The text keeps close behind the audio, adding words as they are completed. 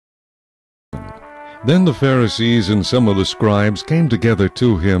Then the Pharisees and some of the scribes came together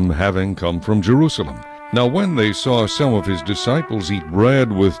to him, having come from Jerusalem. Now when they saw some of his disciples eat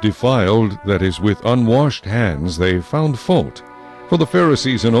bread with defiled, that is, with unwashed hands, they found fault. For the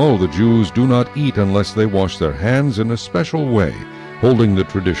Pharisees and all the Jews do not eat unless they wash their hands in a special way, holding the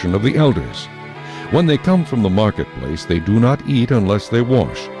tradition of the elders. When they come from the marketplace, they do not eat unless they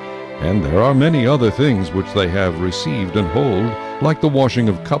wash. And there are many other things which they have received and hold, like the washing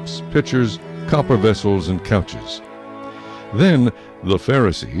of cups, pitchers, copper vessels, and couches. Then the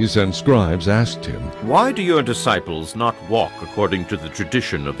Pharisees and scribes asked him, "Why do your disciples not walk according to the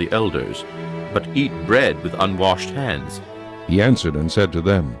tradition of the elders, but eat bread with unwashed hands?" He answered and said to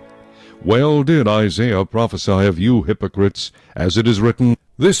them, "Well did Isaiah prophesy of you hypocrites, as it is written,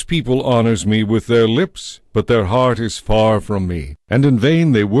 This people honors me with their lips, but their heart is far from me. And in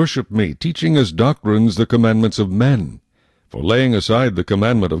vain they worship me, teaching as doctrines the commandments of men. For laying aside the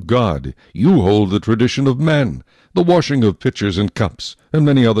commandment of God, you hold the tradition of men, the washing of pitchers and cups, and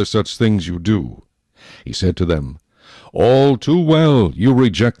many other such things you do." He said to them, "All too well you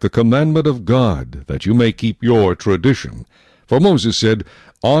reject the commandment of God, that you may keep your tradition. For Moses said,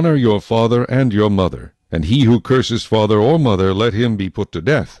 Honor your father and your mother, and he who curses father or mother, let him be put to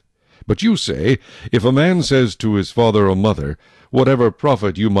death. But you say, if a man says to his father or mother, Whatever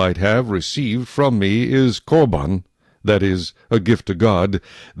profit you might have received from me is korban, that is, a gift to God,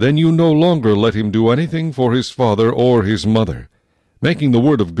 then you no longer let him do anything for his father or his mother, making the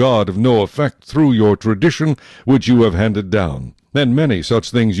word of God of no effect through your tradition which you have handed down. And many such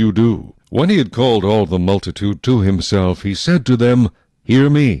things you do." When he had called all the multitude to himself, he said to them, "Hear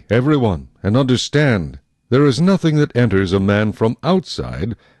me, everyone, and understand. There is nothing that enters a man from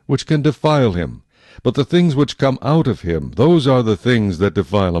outside which can defile him. But the things which come out of him, those are the things that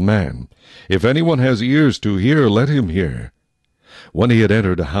defile a man. If anyone has ears to hear, let him hear." When he had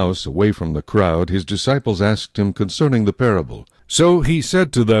entered a house away from the crowd, his disciples asked him concerning the parable. So he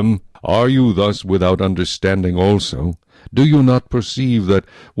said to them, "Are you thus without understanding also? Do you not perceive that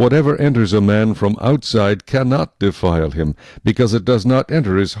whatever enters a man from outside cannot defile him, because it does not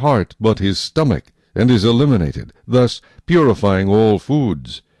enter his heart, but his stomach, and is eliminated, thus purifying all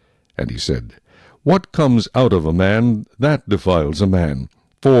foods?" And he said, "What comes out of a man, that defiles a man.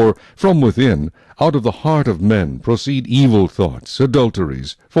 For from within, out of the heart of men, proceed evil thoughts,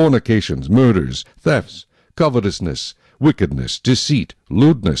 adulteries, fornications, murders, thefts, covetousness, wickedness, deceit,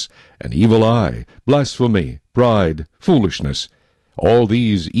 lewdness, an evil eye, blasphemy, pride, foolishness. All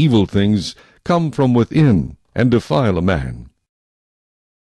these evil things come from within, and defile a man.